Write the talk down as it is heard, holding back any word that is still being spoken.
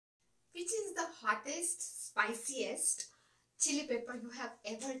Which is the hottest, spiciest chili pepper you have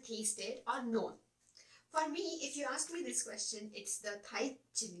ever tasted or known? For me, if you ask me this question, it's the Thai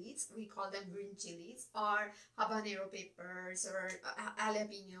chilies, we call them green chilies, or habanero peppers, or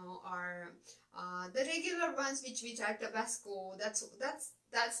jalapeno, or the regular ones which are Tabasco. That's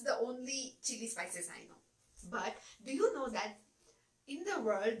the only chili spices I know. But do you know that in the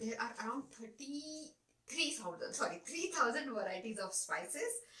world there are around 3,000 varieties of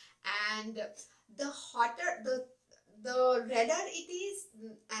spices, and the hotter the redder it is,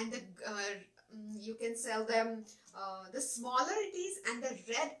 and the you can sell them, the smaller it is and the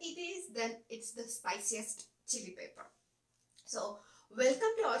red it is, then it's the spiciest chili pepper. So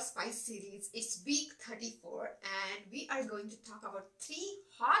welcome to our spice series. It's week 34 and we are going to talk about 3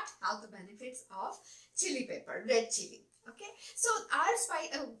 hot health benefits of chili pepper, red chili. Okay, so our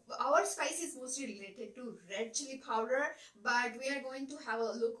spice is mostly related to red chili powder, but we are going to have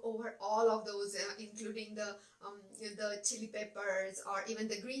a look over all of those, including the chili peppers, or even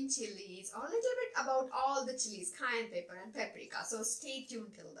the green chilies, or a little bit about all the chilies, cayenne pepper and paprika. So stay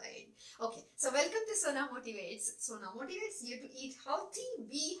tuned till the end. Okay, so welcome to Sona Motivates. Sona motivates you to eat healthy,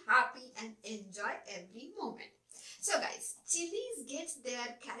 be happy, and enjoy every moment. So guys, chilies gets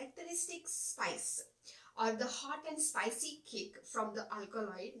their characteristic spice or the hot and spicy kick from the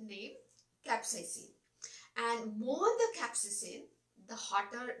alkaloid named capsaicin. And more the capsaicin, the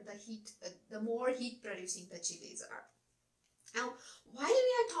hotter the heat, the more heat producing the chilies are. Now, while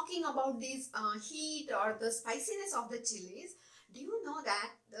we are talking about this heat or the spiciness of the chilies, do you know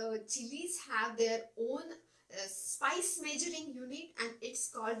that the chilies have their own spice measuring unit, and it's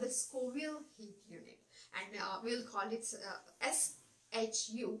called the Scoville heat unit, and we'll call it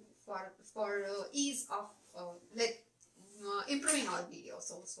SHU for ease of improving our video,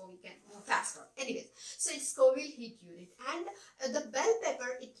 so we can move faster. Anyways, so it's Scoville heat unit, and the bell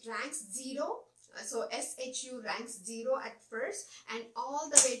pepper, it ranks 0. So SHU ranks 0 at first, and all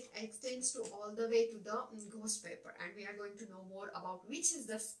the way it extends to all the way to the ghost pepper, and we are going to know more about which is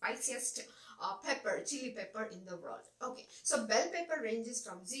the spiciest chili pepper in the world. Okay, so bell pepper ranges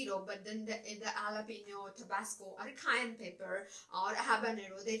from 0, but then the jalapeno, Tabasco, or cayenne pepper, or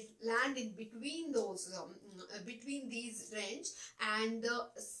habanero, they land in between those, between these range, and the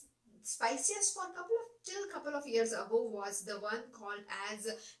spiciest for till couple of years ago was the one called as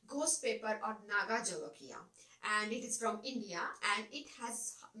ghost pepper or Naga Jolokia, and it is from India, and it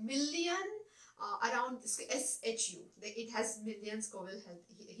has million around SHU. It has million Scoville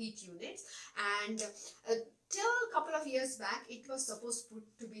heat units, and till a couple of years back it was supposed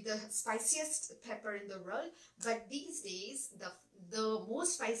to be the spiciest pepper in the world, but these days the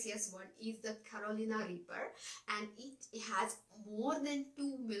most spiciest one is the Carolina Reaper, and it has more than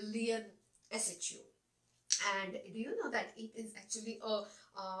 2 million SHU. And do you know that it is actually a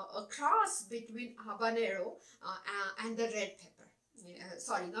cross between habanero and the red pepper?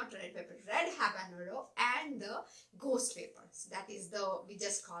 Sorry, not red pepper, red habanero and the ghost peppers. That is we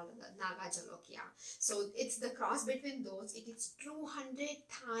just call it the Naga Jolokia. So it's the cross between those. It is 200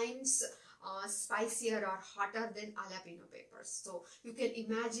 times spicier or hotter than jalapeno peppers. So you can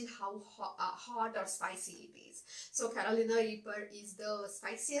imagine how hot or spicy it is. So Carolina Reaper is the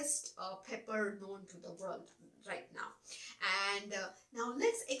spiciest pepper known to the world right now. And now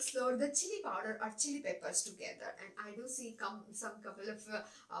let's explore the chili powder or chili peppers together. And I do see some couple of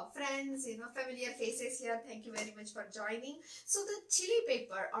friends, familiar faces here. Thank you very much for joining. So the chili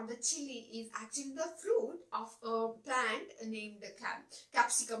pepper or the chili is actually the fruit of a plant named the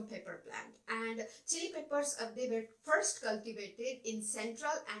capsicum pepper plant. And chili peppers, they were first cultivated in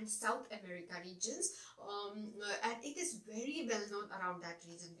Central and South America regions, and it is very well known around that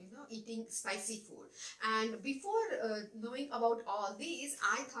region, eating spicy food. And before knowing about all these,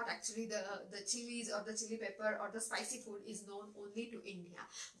 I thought actually the chilies or the chili pepper or the spicy food is known only to India,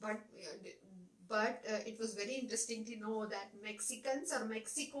 but it was very interesting to know that Mexicans or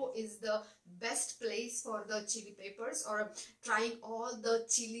Mexico is the best place for the chili peppers, or trying all the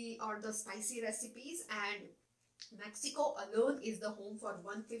chili or the spicy recipes, and Mexico alone is the home for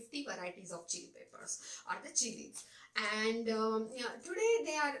 150 varieties of chili peppers or the chilies. And today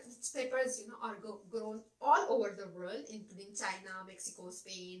these peppers are grown all over the world, including China, Mexico,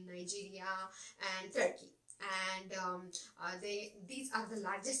 Spain, Nigeria, and Turkey. And these are the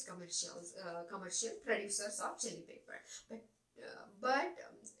largest commercial producers of chili pepper. But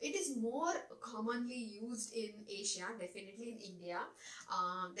it is more commonly used in Asia, definitely in India,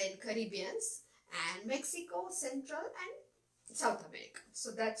 then Caribbeans, and Mexico, Central and South America.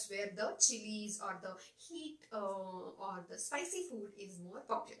 So that's where the chilies or the heat or the spicy food is more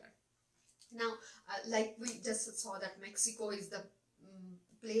popular. Now, like we just saw that Mexico is the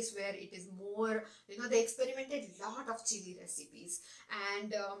place where it is more, they experimented a lot of chili recipes,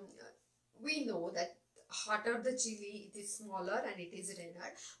 and we know that hotter the chili, it is smaller and it is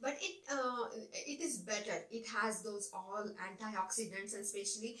redder, but it is better. It has those all antioxidants, and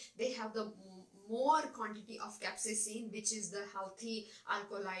especially they have the more quantity of capsaicin, which is the healthy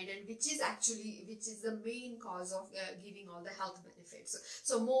alkaloid, and which is the main cause of giving all the health benefits.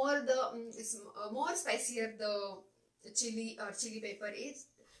 So more more spicier the chili or chili pepper is,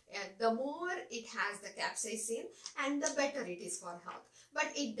 the more it has the capsaicin, and the better it is for health. But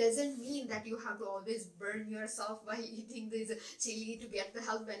it doesn't mean that you have to always burn yourself by eating this chili to get the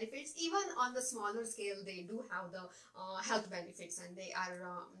health benefits. Even on the smaller scale, they do have the health benefits, and they're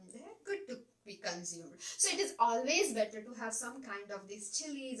good to be consumed. So it is always better to have some kind of these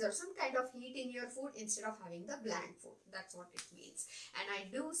chilies or some kind of heat in your food instead of having the bland food. That's what it means. And I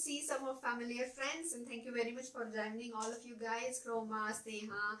do see some of familiar friends, and thank you very much for joining, all of you guys, Chroma,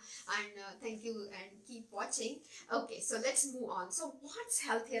 Sneha, and thank you, and keep watching. Okay, so let's move on. So what's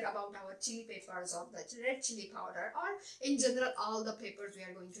healthier about our chili peppers, or the red chili powder, or in general all the peppers we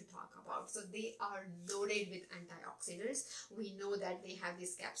are going to talk about? So they are loaded with antioxidants. We know that they have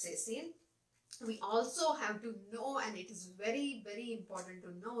this capsaicin. We also have to know, and it is very, very important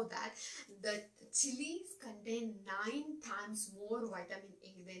to know, that the chilies contain 9 times more vitamin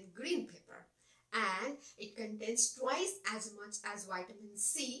A than green pepper, and it contains twice as much as vitamin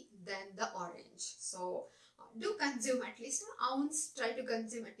C than the orange. So do consume at least an ounce. Try to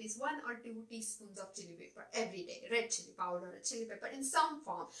consume at least 1 or 2 teaspoons of chili pepper every day. Red chili powder, chili pepper in some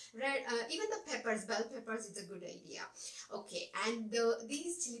form. Even the peppers, bell peppers, is a good idea. Okay, and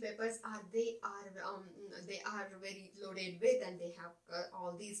these chili peppers they are very loaded with, and they have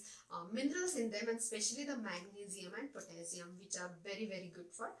all these minerals in them, and especially the magnesium and potassium, which are very, very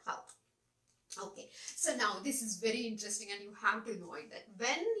good for health. Okay, so now this is very interesting, and you have to know it, that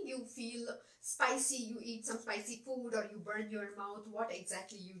when you feel spicy, you eat some spicy food, or you burn your mouth, what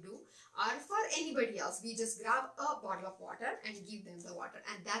exactly you do? Or for anybody else, we just grab a bottle of water and give them the water,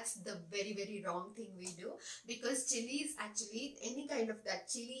 and that's the very, very wrong thing we do, because chilies, actually any kind of that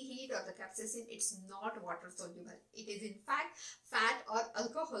chili heat or the capsaicin, it's not water soluble. It is in fact fat or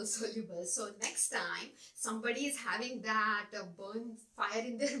alcohol soluble. So next time somebody is having that burn fire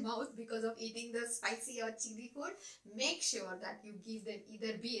in their mouth because of eating the spicy or chili food, make sure that you give them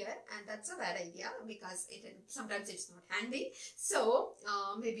either beer, and that's a bad idea because sometimes it's not handy. So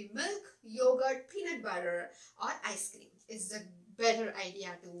maybe milk, yogurt, peanut butter, or ice cream is the better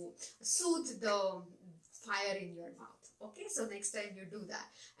idea to soothe the fire in your mouth. Okay, so next time you do that,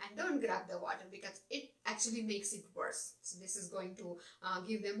 and don't grab the water, because it actually makes it worse. So this is going to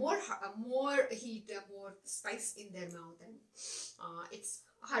give them more heat, more spice in their mouth, and it's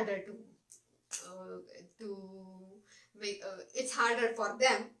harder to make. It's harder for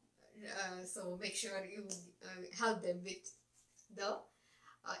them. So make sure you help them with the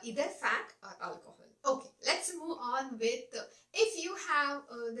either fat or alcohol. Okay, let's move on with if you have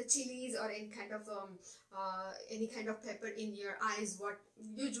the chilies or any kind of pepper in your eyes, what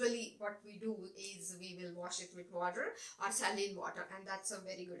we do is we will wash it with water or saline water, and that's a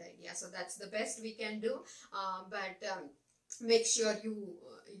very good idea. So that's the best we can do, but make sure you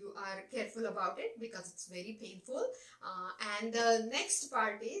are careful about it, because it's very painful. And the next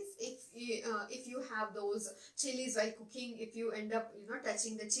part is, if you have those chilies while cooking, if you end up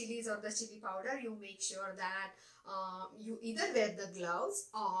touching the chilies or the chili powder, you make sure that you either wear the gloves,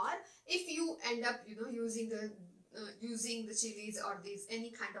 or if you end up using the chilies or these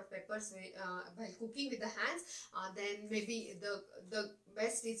any kind of peppers while cooking with the hands, then maybe the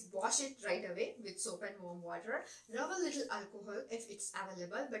best is wash it right away with soap and warm water. Rub a little alcohol if it's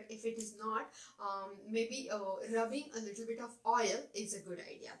available, but if it is not, maybe rubbing a little bit of oil is a good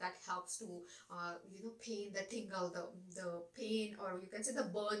idea. That helps to tingle, the pain, or you can say the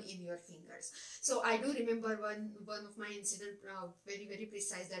burn in your fingers. So I do remember one of my incident, very, very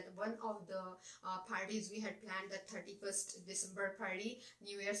precise, that one of the parties we had planned, the 31st December party,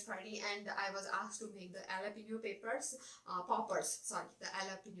 New Year's party, and I was asked to make the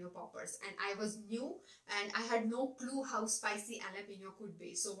jalapeno poppers, and I was new, and I had no clue how spicy jalapeno could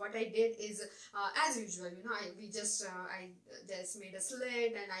be. So what I did is, as usual, I just made a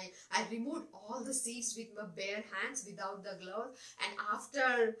slit, and I removed all the seeds with my bare hands without the glove. And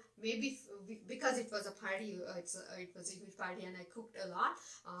after maybe, because it was a party, it was a huge party, and I cooked a lot.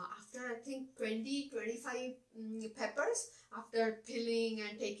 After I think 20-25 peppers, after peeling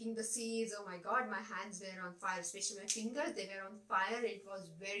and taking the seeds, oh my god, my hands were on fire, especially my fingers, they were on fire. It was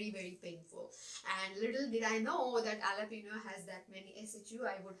very painful. And little did I know that jalapeno has that many SHU.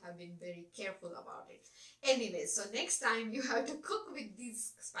 I would have been very careful about it. Anyway, so next time you have to cook with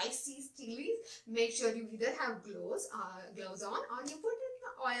these spicy chilies, make sure you either have gloves on, or you put in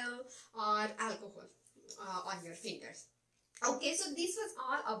oil or alcohol on your fingers. Okay, so this was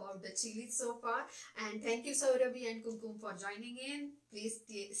all about the chilies so far, and thank you Sauravi and Kumkum for joining in. Please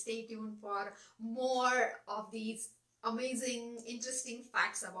stay tuned for more of these amazing, interesting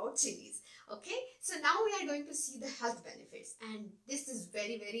facts about chilies. Okay, so now we are going to see the health benefits, and this is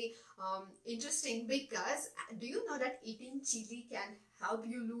very interesting because do you know that eating chili can help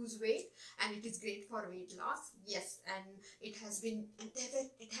you lose weight, and it is great for weight loss? Yes, and it has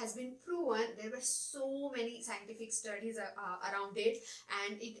been proven. There were so many scientific studies around it,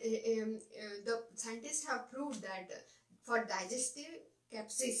 and the scientists have proved that for digestive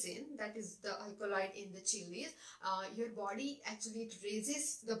capsaicin, that is the alkaloid in the chilies, your body actually, it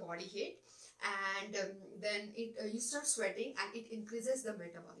raises the body heat, and then you start sweating, and it increases the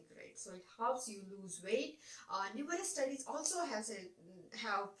metabolic rate, so it helps you lose weight. Numerous studies also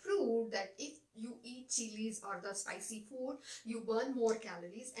have proved that if you eat chilies or the spicy food, you burn more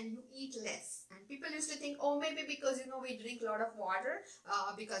calories and you eat less. And people used to think, oh, maybe because we drink a lot of water,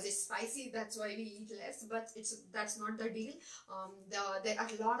 because it's spicy, that's why we eat less. But that's not the deal. There are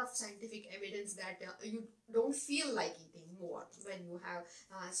a lot of scientific evidence that you don't feel like eating more when you have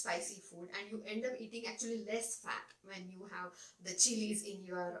spicy food, and you end up eating actually less fat when you have the chilies in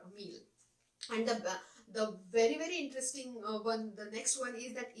your meal. And the very interesting one, the next one,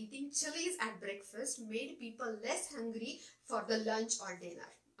 is that eating chilies at breakfast made people less hungry for the lunch or dinner.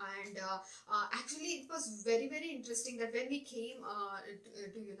 And actually, it was very interesting that when we came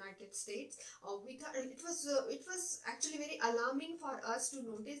to United States, we thought it was actually very alarming for us to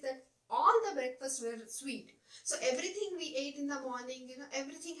notice that all the breakfasts were sweet. So everything we ate in the morning,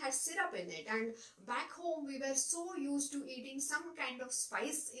 everything had syrup in it. And back home, we were so used to eating some kind of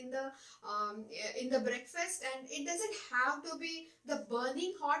spice in the breakfast, and it doesn't have to be the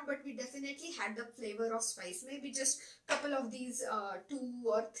burning hot, but we definitely had the flavor of spice. Maybe just couple of these 2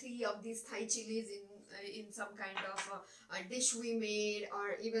 or 3 of these Thai chilies in some kind of a dish we made,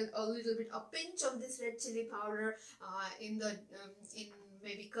 or even a little bit, a pinch of this red chili powder in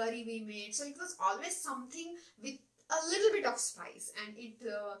maybe curry we made. So it was always something with a little bit of spice, and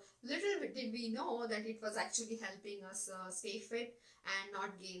little bit did we know that it was actually helping us stay fit and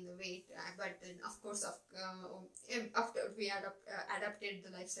not gain the weight. But then, of course, after we adapted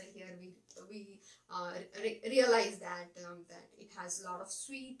the lifestyle here, we realized that it has a lot of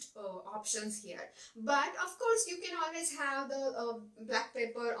sweet options here. But of course, you can always have the black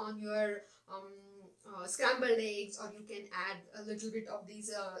pepper on your scrambled eggs, or you can add a little bit of these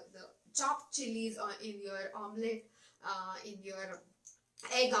the chopped chilies in your omelette, in your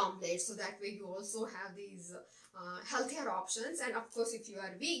egg omelette, so that way you also have these healthier options. And of course, if you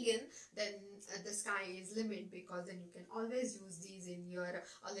are vegan, then the sky is limit, because then you can always use these in your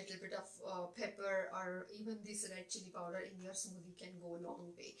a little bit of pepper, or even this red chili powder in your smoothie can go a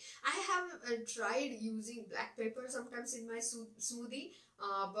long way. I have tried using black pepper sometimes in my smoothie,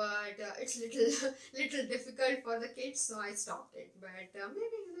 but it's little difficult for the kids, so I stopped it. But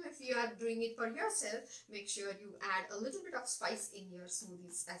maybe if you are doing it for yourself, make sure you add a little bit of spice in your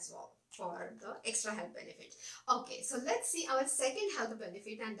smoothies as well for the extra health benefit. Okay, so let's see our second health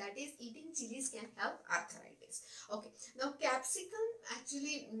benefit, and that is eating chilies can help arthritis. Okay, now capsicum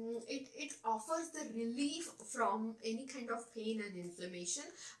actually it offers the relief from any kind of pain and inflammation,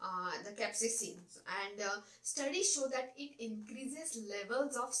 the capsaicin, and studies show that it increases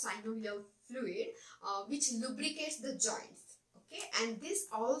levels of synovial fluid, which lubricates the joints. Okay, and this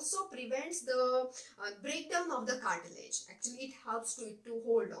also prevents the breakdown of the cartilage. Actually, it helps to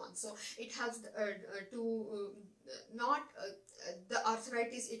hold on. So it helps to not the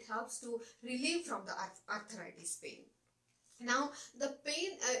arthritis. It helps to relieve from the arthritis pain. Now, the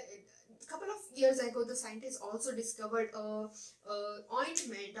pain. A couple of years ago, the scientists also discovered a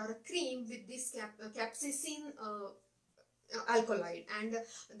ointment or a cream with this capsaicin alkaloid, and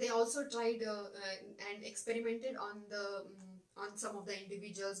they also tried and experimented on some of the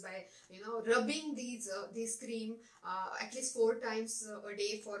individuals by rubbing this cream at least 4 times a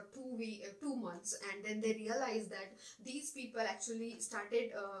day for 2 months, and then they realized that these people actually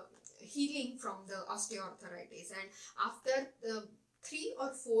started healing from the osteoarthritis. And after 3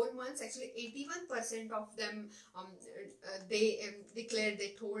 or 4 months, actually 81% of them they declared,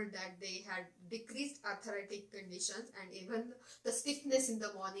 they told that they had decreased arthritic conditions, and even the stiffness in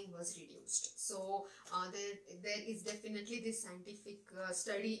the morning was reduced. So there is definitely this scientific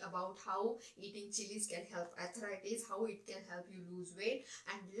study about how eating chilies can help arthritis, how it can help you lose weight,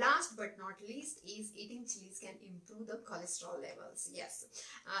 and last but not least is eating chilies can improve the cholesterol levels. Yes.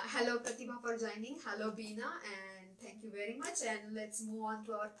 Hello Pratibha for joining. Hello Beena, and thank you very much. And let's move on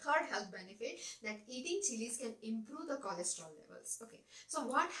to our third health benefit, that eating chilies can improve the cholesterol levels. Okay, so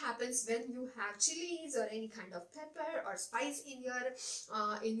what happens when you have chilies or any kind of pepper or spice in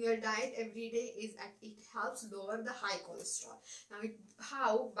your diet every day is that it helps lower the high cholesterol. Now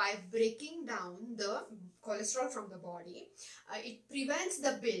how? By breaking down the cholesterol from the body, it prevents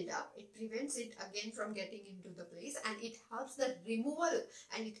the buildup, it prevents it again from getting into the place, and it helps the removal,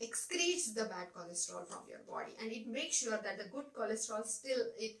 and it excretes the bad cholesterol from your body, and it makes sure that the good cholesterol still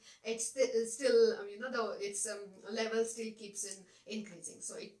its level still keeps increasing.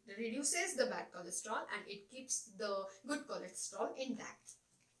 So it reduces the bad cholesterol and it keeps the good cholesterol intact.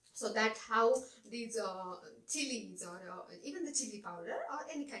 So that's how these chilies or even the chili powder or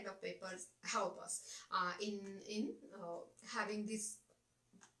any kind of peppers help us in having these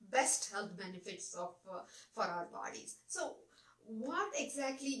best health benefits of for our bodies. So what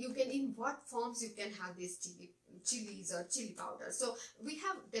exactly you can, in what forms you can have these chilies or chili powder? So we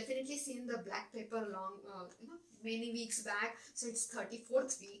have definitely seen the black pepper many weeks back. So it's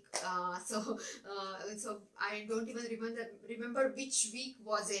 34th week. So I don't even remember which week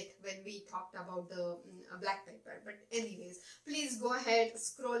was it when we talked about the black pepper. But anyways, please go ahead,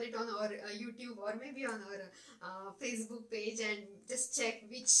 scroll it on our YouTube or maybe on our Facebook page and just check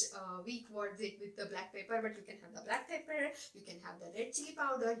which week was it with the black pepper. But you can have the black pepper, you can have the red chili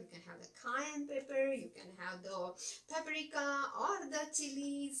powder, you can have the cayenne pepper, you can have the paprika or the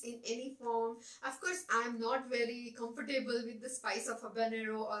chilies in any form. Of course, I am not very comfortable with the spice of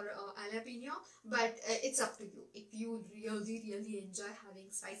habanero or jalapeno, but it's up to you. If you really enjoy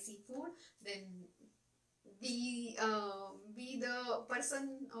having spicy food, then be the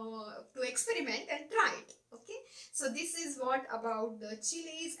person to experiment and try it. Okay, so this is what about the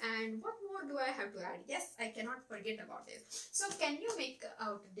chilies. And what more do I have to add? Yes, I cannot forget about it. So can you make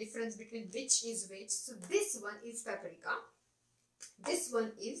out the difference between which is which? So this one is paprika, this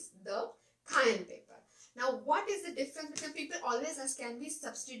one is the cayenne pepper. Now what is the difference? Because people always ask, can we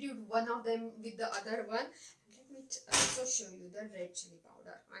substitute one of them with the other one? Let me also show you the red chili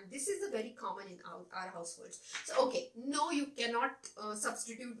powder, and this is very common in our households. So okay, no, you cannot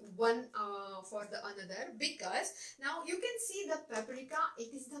substitute one for the another, because now you can see the paprika,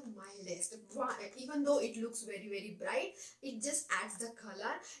 it is the mildest. Even though it looks very bright, it just adds the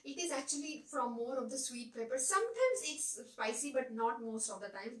color. It is actually from more of the sweet pepper. Sometimes it's spicy, but not most of the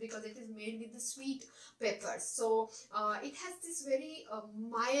times, because it is made with the sweet peppers. So it has this very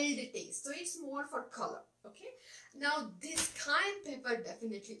mild taste, so it's more for color. Okay, now this cayenne pepper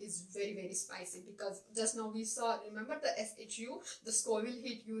definitely is very spicy, because just now we saw, remember the SHU, the Scoville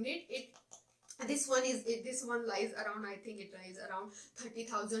heat unit, this one lies around, I think it lies around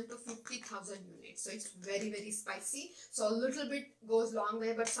 30,000 to 50,000 units. So it's very spicy. So a little bit goes long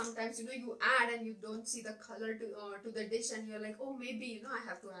way, but sometimes you add and you don't see the color to the dish, and you're like, oh, maybe I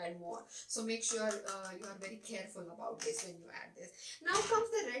have to add more. So make sure you are very careful about this when you add this. Now comes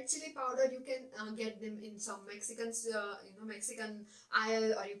the red chili powder. You can get them in some Mexican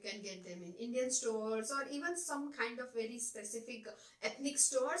aisle, or you can get them in Indian stores, or even some kind of very specific ethnic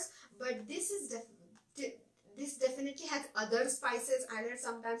stores. But this definitely has other spices added.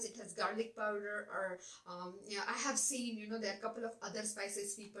 Sometimes it has garlic powder, or I have seen there are a couple of other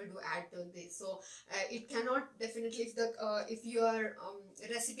spices people do add to this. So it cannot, definitely, if your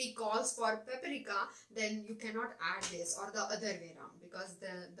recipe calls for paprika, then you cannot add this, or the other way around, because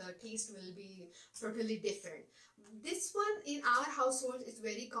the taste will be totally different. This one in our household is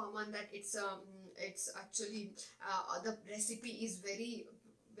very common, that it's actually the recipe is very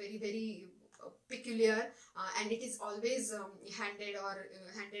peculiar, and it is always handed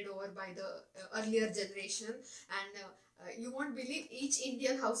over by the earlier generation. And you won't believe, each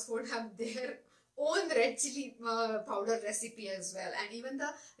Indian household have their own red chili powder recipe as well. And even the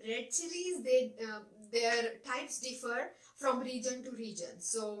red chilies, their types differ from region to region.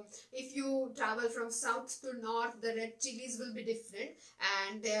 So if you travel from south to north, the red chilies will be different,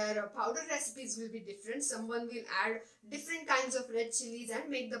 and their powder recipes will be different. Someone will add different kinds of red chilies and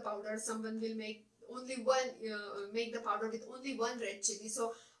make the powder. Someone will make only one, make the powder with only one red chili.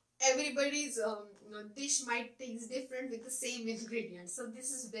 So everybody's dish might taste different with the same ingredients. So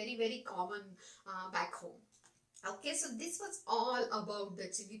this is very common back home. Okay, so this was all about the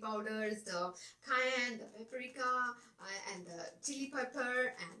chili powders, the cayenne, the paprika, and the chili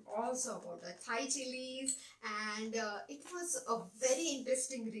pepper, and also about the Thai chilies. And it was a very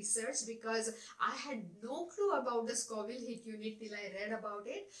interesting research because I had no clue about the Scoville heat unit till I read about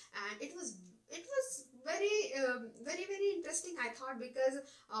it, and it was very interesting, I thought, because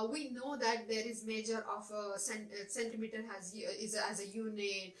we know that there is measure of a centimeter is as a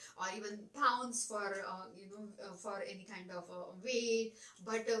unit, or even pounds for for any kind of weight,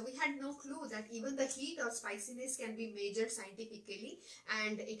 but we had no clue that even the heat or spiciness can be measured scientifically,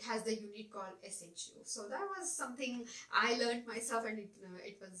 and it has the unit called SHU. So that was something I learned myself, and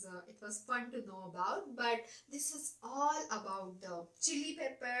it was fun to know about. But this is all about the chili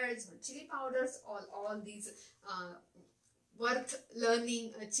peppers, chili powders, all these uh, worth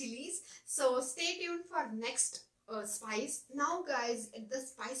learning chilies. So stay tuned for next spice. Now guys, the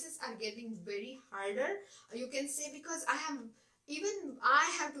spices are getting very harder, you can say, because I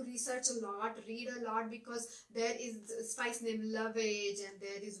have to research a lot, read a lot, because there is a spice named lovage, and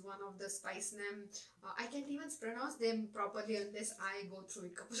there is one of the spice name, I can't even pronounce them properly unless I go through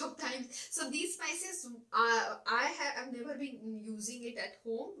it a couple of times. So these spices, I've never been using it at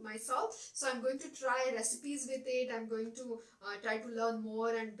home myself, so I'm going to try recipes with it. I'm going to try to learn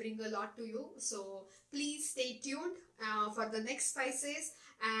more and bring a lot to you. So please stay tuned for the next spices,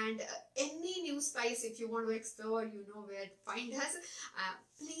 and any new spice, if you want to explore, you know where to find us.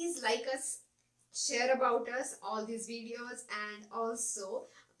 Please like us, share about us, all these videos, and also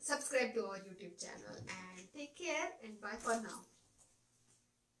subscribe to our YouTube channel. And take care, and bye for now.